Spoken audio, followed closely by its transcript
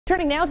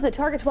Turning now to the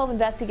Target 12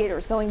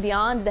 investigators going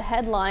beyond the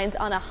headlines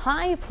on a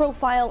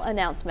high-profile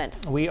announcement.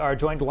 We are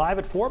joined live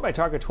at 4 by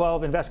Target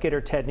 12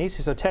 investigator Ted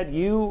Nesi. So Ted,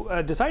 you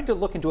decided to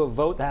look into a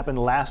vote that happened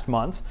last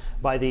month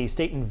by the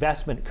State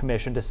Investment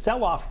Commission to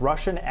sell off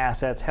Russian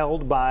assets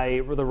held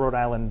by the Rhode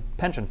Island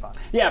pension fund.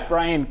 Yeah,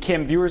 Brian,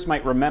 Kim, viewers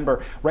might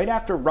remember right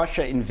after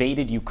Russia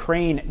invaded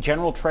Ukraine,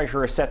 General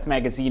Treasurer Seth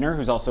Magaziner,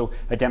 who's also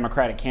a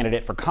Democratic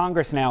candidate for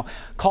Congress now,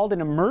 called an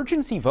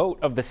emergency vote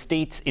of the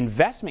state's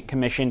Investment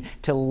Commission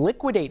to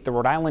liquidate the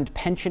Rhode Island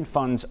pension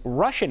fund's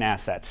Russian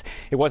assets.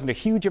 It wasn't a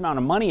huge amount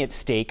of money at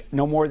stake,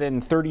 no more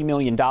than $30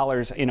 million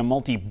in a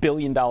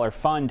multi-billion-dollar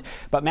fund,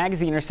 but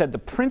Magaziner said the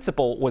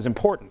principle was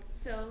important.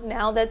 So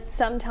now that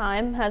some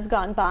time has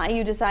gone by,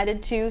 you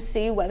decided to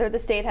see whether the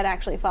state had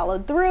actually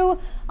followed through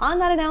on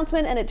that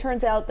announcement, and it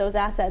turns out those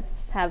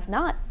assets have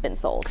not been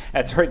sold.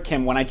 That's right,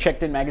 Kim. When I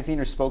checked in,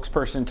 Magaziner's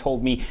spokesperson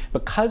told me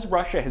because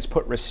Russia has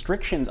put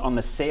restrictions on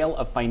the sale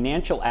of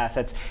financial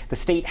assets, the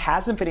state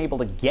hasn't been able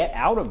to get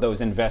out of those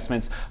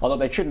investments, although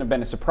that shouldn't have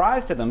been a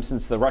surprise to them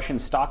since the Russian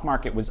stock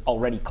market was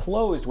already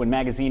closed when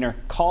Magaziner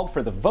called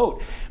for the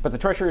vote. But the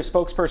Treasury's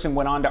spokesperson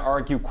went on to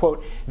argue,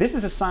 quote, "This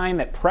is a sign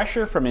that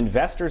pressure from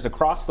investors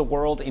across the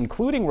world,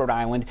 including Rhode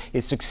Island,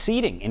 is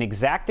succeeding in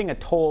exacting a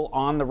toll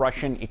on the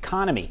Russian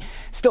economy."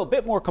 Still a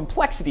bit more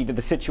complexity to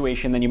the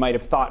situation than you might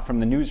have thought from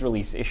the news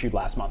release issued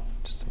last month.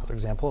 Just another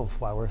example of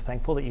why we're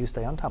thankful that you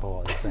stay on top of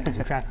all these things.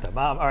 You track them.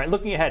 All right,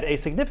 looking ahead, a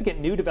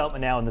significant new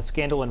development now in the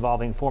scandal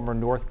involving former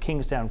North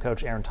Kingstown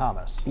coach Aaron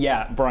Thomas.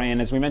 Yeah,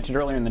 Brian, as we mentioned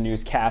earlier in the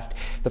newscast,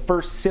 the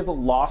first civil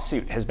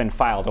lawsuit has been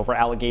filed over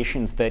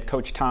allegations that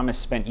Coach Thomas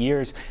spent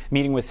years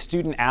meeting with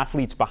student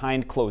athletes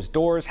behind closed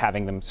doors,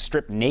 having them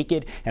stripped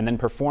naked, and then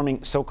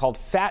performing so-called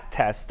fat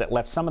tests that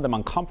left some of them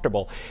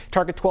uncomfortable.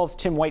 Target 12's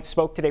Tim White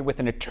spoke today with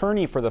an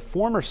attorney for the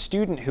former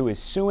student who is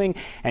suing,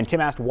 and Tim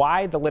asked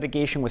why the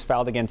litigation was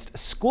filed against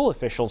school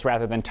officials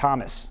rather than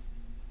Thomas.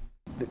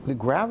 The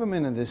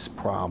gravamen of this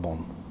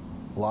problem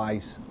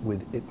lies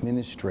with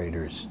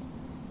administrators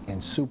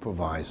and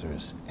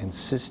supervisors and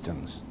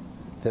systems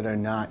that are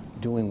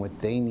not doing what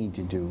they need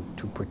to do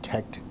to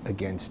protect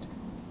against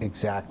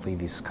exactly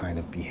this kind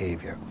of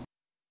behavior.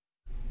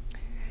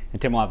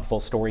 And Tim will have a full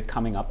story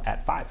coming up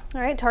at 5.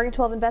 All right, Target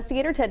 12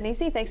 investigator Ted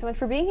Nesi, thanks so much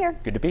for being here.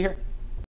 Good to be here.